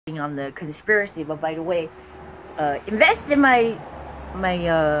on the conspiracy. But by the way, invest in my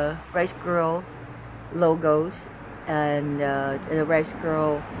Rice Girl logos and the Rice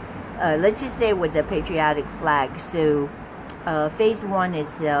Girl. Let's just say with the patriotic flag. So phase one is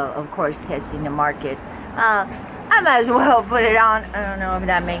of course testing the market. I might as well put it on. I don't know if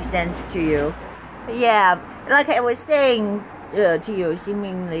that makes sense to you. Yeah, like I was saying to you,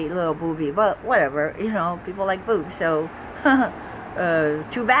 seemingly little booby, but whatever, you know, people like boobs, so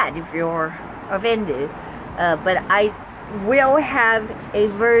too bad if you're offended. But I will have a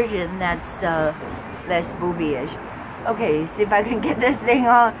version that's less boobyish. Okay, see if I can get this thing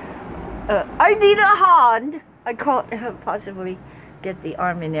on. I need a hand. I can't possibly get the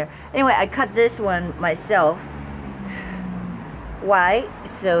arm in there. Anyway, I cut this one myself. Why?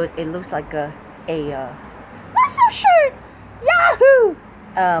 So it looks like a muscle shirt. Yahoo!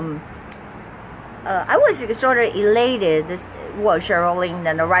 I was sort of elated. This was Sherilyn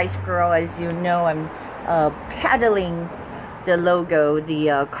and the Rice Girl, as you know. I'm peddling the logo,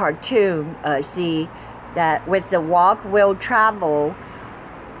 the cartoon. See that with the walk will travel.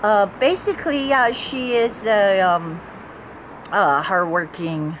 Basically, she is a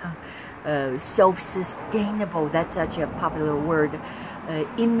hardworking, self-sustainable. That's such a popular word.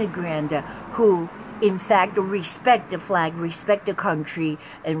 Immigrant who, in fact, respect the flag, respect the country,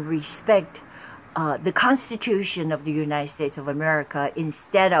 and respect the Constitution of the United States of America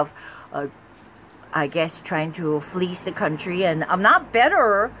instead of, I guess, trying to fleece the country. And I'm not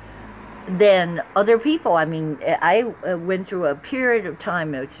better than other people. I mean, I went through a period of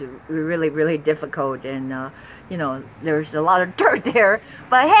time that's really, really difficult, and you know, there's a lot of dirt there.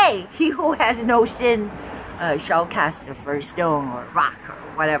 But hey, he who has no sin shall cast the first stone or rock or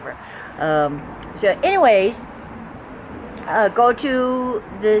whatever. So anyways, go to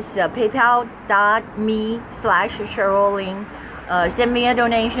this paypal.me/Sherilyn. Send me a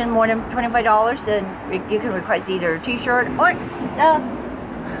donation more than $25 and you can request either a t-shirt or a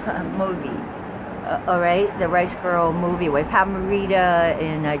movie. Alright, it's the Rice Girl movie with Pat Morita,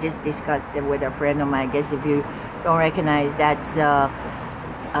 and I just discussed it with a friend of mine. I guess if you don't recognize, that's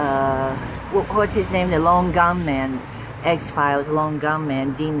what's his name, the Lone Gunman, X-Files Lone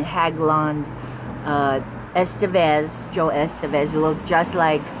Gunman, Dean Haglund, Estevez, Joe Estevez, look just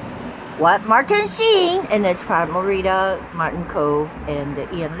like what? Martin Sheen, and it's Pat Morita, Martin Kove, and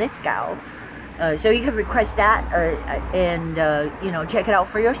Ian Lithgow. So you can request that and you know, check it out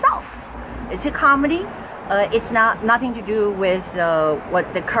for yourself. It's a comedy. It's nothing to do with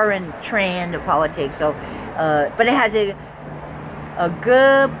what the current trend of politics. So, but it has a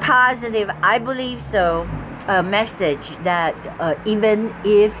good, positive, I believe so, message that even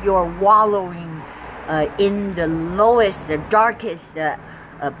if you're wallowing in the lowest, the darkest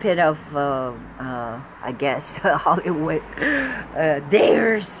pit of, I guess, Hollywood,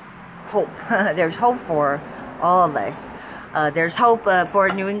 there's hope. There's hope for all of us. There's hope for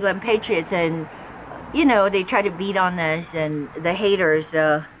New England Patriots, and you know, they try to beat on us, and the haters,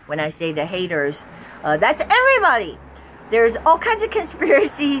 when I say the haters, that's everybody. There's all kinds of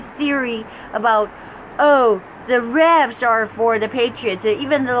conspiracy theory about, oh, the refs are for the Patriots.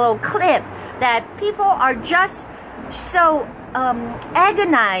 Even the little clip that people are just so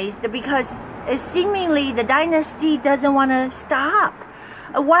agonized because seemingly the dynasty doesn't want to stop.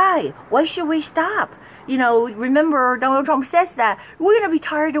 Why? Why should we stop? You know, remember Donald Trump says that we're going to be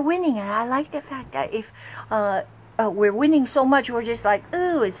tired of winning. And I like the fact that if we're winning so much, we're just like,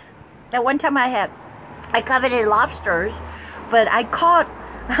 ooh, it's... That one time I coveted lobsters, but I caught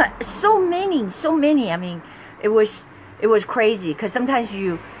so many. I mean, it was crazy, because sometimes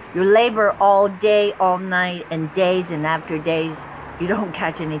you labor all day, all night, and days, and after days, you don't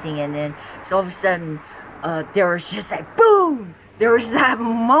catch anything. And then, so all of a sudden, there was just like, boom! There was that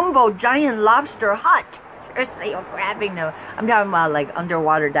Mumbo giant lobster hut. Seriously, you're grabbing them. I'm talking about like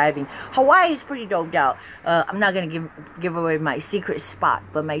underwater diving. Hawaii is pretty doped out. I'm not gonna give away my secret spot,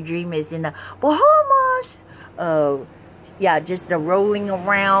 but my dream is in the Bahamas. Yeah, just the rolling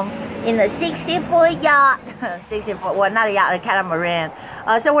around in a 60-foot yacht. 60-foot, well, not a yacht, a catamaran.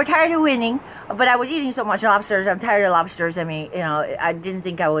 So we're tired of winning, but I was eating so much lobsters. I'm tired of lobsters. I mean, you know, I didn't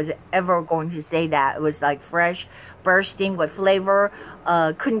think I was ever going to say that. It was like fresh, bursting with flavor.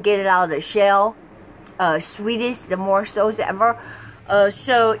 Couldn't get it out of the shell. Sweetest, the morsels ever.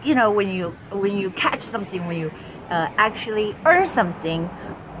 So you know, when you catch something, when you actually earn something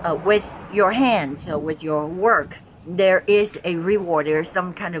with your hands, with your work, there is a reward. There's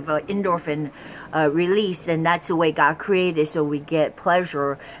some kind of endorphin released, and that's the way God created, so we get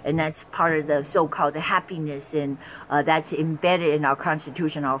pleasure, and that's part of the so-called happiness, and that's embedded in our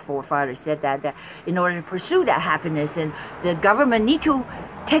Constitution. Our forefathers said that in order to pursue that happiness, and the government need to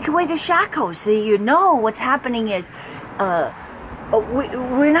take away the shackles. So you know what's happening is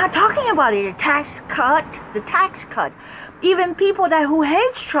we're not talking about it. The tax cut. Even people who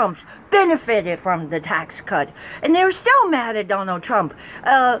hate Trump benefited from the tax cut, and they're still mad at Donald Trump.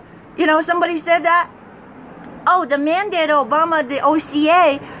 You know, somebody said that, oh, the mandate Obama, the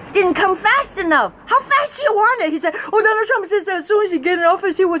OCA, didn't come fast enough. How fast do you want it? He said, oh, Donald Trump says that as soon as he get in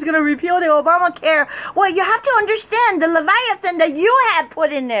office, he was going to repeal the Obamacare. Well, you have to understand the Leviathan that you had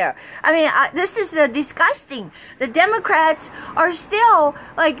put in there. I mean, this is disgusting. The Democrats are still,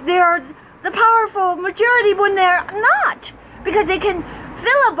 like, they're the powerful majority when they're not. Because they can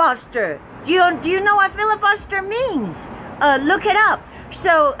filibuster. Do you know what filibuster means? Look it up.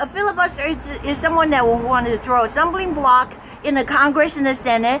 So a filibuster is someone that will want to throw a stumbling block in the Congress and the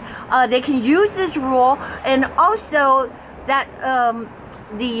Senate. They can use this rule, and also that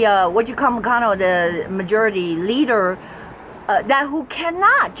what you call McConnell, the majority leader, that who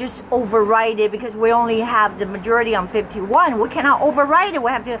cannot just override it because we only have the majority on 51. We cannot override it. We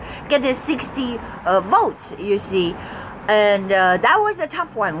have to get the 60 votes, you see. And that was a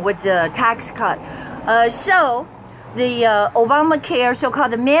tough one with the tax cut. So the Obamacare,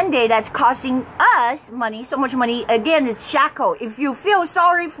 so-called the mandate, that's costing us money, so much money. Again, it's shackle. If you feel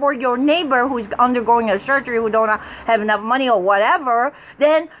sorry for your neighbor who's undergoing a surgery, who don't have enough money or whatever,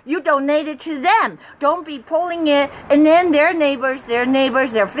 then you donate it to them. Don't be pulling it, and then their neighbors,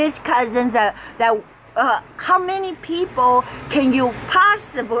 their fifth cousins, how many people can you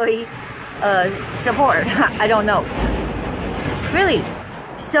possibly support? I don't know. Really.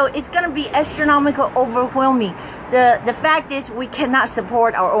 So it's going to be astronomical, overwhelming. The fact is, we cannot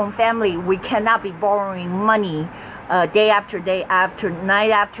support our own family. We cannot be borrowing money day after day after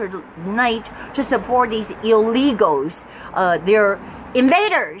night to support these illegals. They're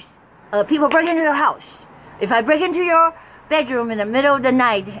invaders. People break into your house. If I break into your bedroom in the middle of the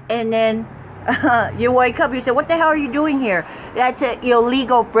night and then you wake up, you say, what the hell are you doing here? That's an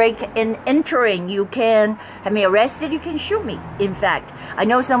illegal break and entering. You can have me arrested, you can shoot me. In fact, I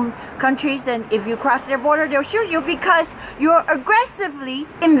know some countries, and if you cross their border, they'll shoot you because you're aggressively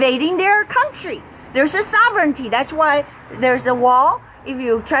invading their country. There's a sovereignty. That's why there's a wall. If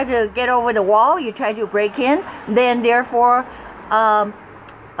you try to get over the wall, you try to break in, then therefore I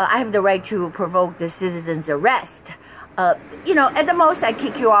have the right to provoke the citizen's arrest. You know, at the most I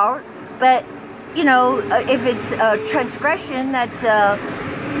kick you out. But, you know, if it's a transgression, that's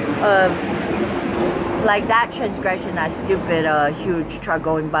like that transgression, that stupid huge truck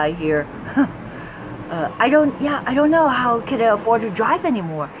going by here. I don't know how could I afford to drive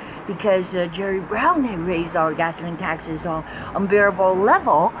anymore, because Jerry Brown had raised our gasoline taxes on unbearable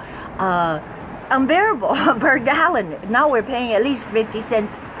level, unbearable per gallon. Now we're paying at least 50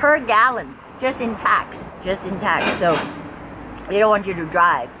 cents per gallon just in tax, So they don't want you to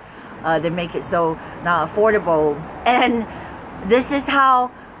drive. They make it so not affordable, and this is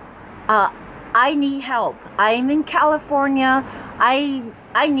how I need help. I'm in California.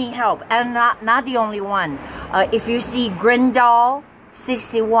 I need help, and not the only one. If you see Grindal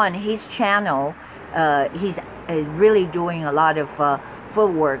 61, his channel, he's really doing a lot of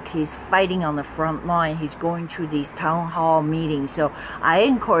footwork. He's fighting on the front line. He's going to these town hall meetings. So I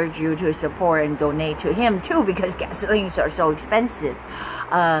encourage you to support and donate to him too, because gasolines are so expensive.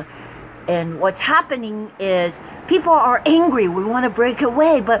 And what's happening is people are angry. We want to break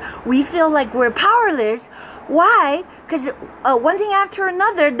away, but we feel like we're powerless. Why? Because one thing after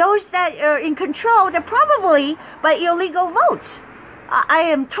another, those that are in control, they're probably by illegal votes. I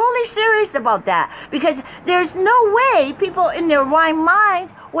am totally serious about that, because there's no way people in their right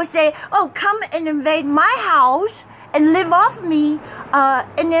minds will say, oh, come and invade my house and live off me,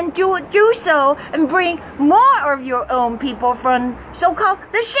 and then do so and bring more of your own people from so-called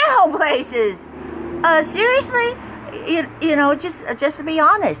the shithole places. Seriously, you know, just to be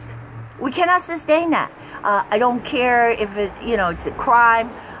honest, we cannot sustain that. I don't care if it, you know, it's a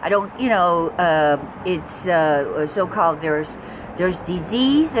crime. I don't, you know, it's so-called there's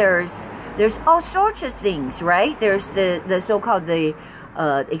disease. There's all sorts of things, right? There's the so-called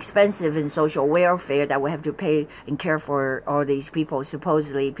expensive and social welfare that we have to pay and care for all these people.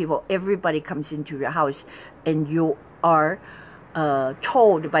 Supposedly, everybody comes into your house, and you are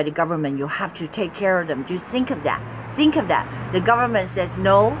told by the government you have to take care of them. Just think of that. Think of that. The government says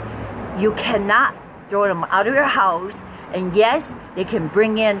no, you cannot throw them out of your house. And yes, they can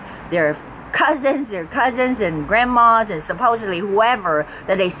bring in their their cousins and grandmas and supposedly whoever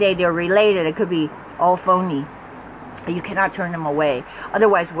that they say they're related. It could be all phony. You cannot turn them away.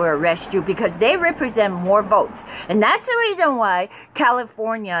 Otherwise, we'll arrest you because they represent more votes. And that's the reason why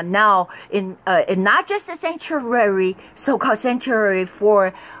California now, in not just a sanctuary, so-called sanctuary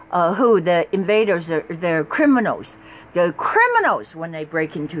for the invaders, they're criminals. They're criminals when they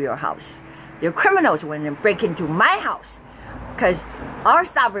break into your house. They're criminals when they break into my house. Because our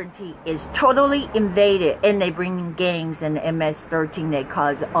sovereignty is totally invaded, and they bring in gangs and MS-13. They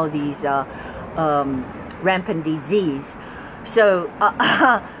cause all these rampant disease. So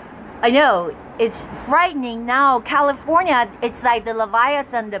I know it's frightening now. California, it's like the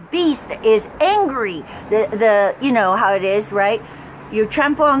Leviathan, the beast is angry. The you know how it is, right? You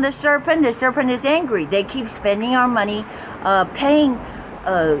trample on the serpent is angry. They keep spending our money, paying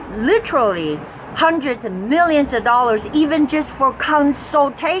literally hundreds of millions of dollars, even just for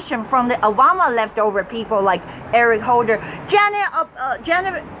consultation from the Obama leftover people like Eric Holder,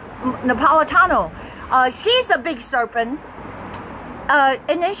 Janet Napolitano. She's a big serpent.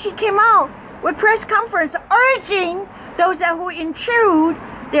 And then she came out with press conference urging those who intrude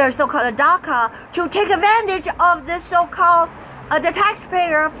their so-called DACA to take advantage of the so-called the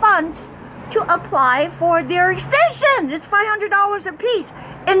taxpayer funds to apply for their extension. It's $500 a piece.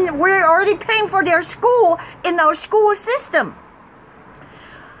 And we're already paying for their school in our school system.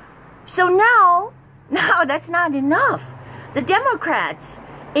 So now that's not enough. The Democrats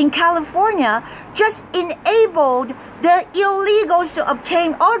in California just enabled the illegals to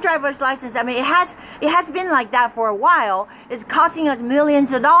obtain all driver's license. I mean, it has been like that for a while. It's costing us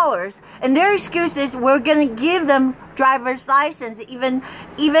millions of dollars. And their excuse is we're going to give them driver's license even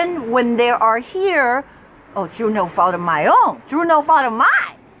when they are here. Oh, through no fault of my own. Through no fault of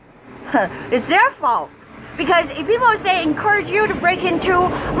mine. It's their fault. Because if people say encourage you to break into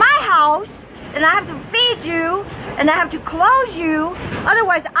my house, and I have to feed you, and I have to close you,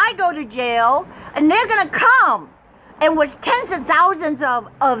 otherwise I go to jail, and they're gonna come, and with tens of thousands of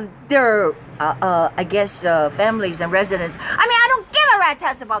their, I guess, families and residents. I mean, I don't give a rat's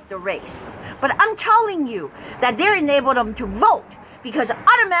ass about the race, but I'm telling you that they're enabled them to vote, because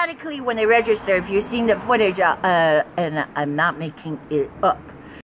automatically when they register, if you've seen the footage, and I'm not making it up,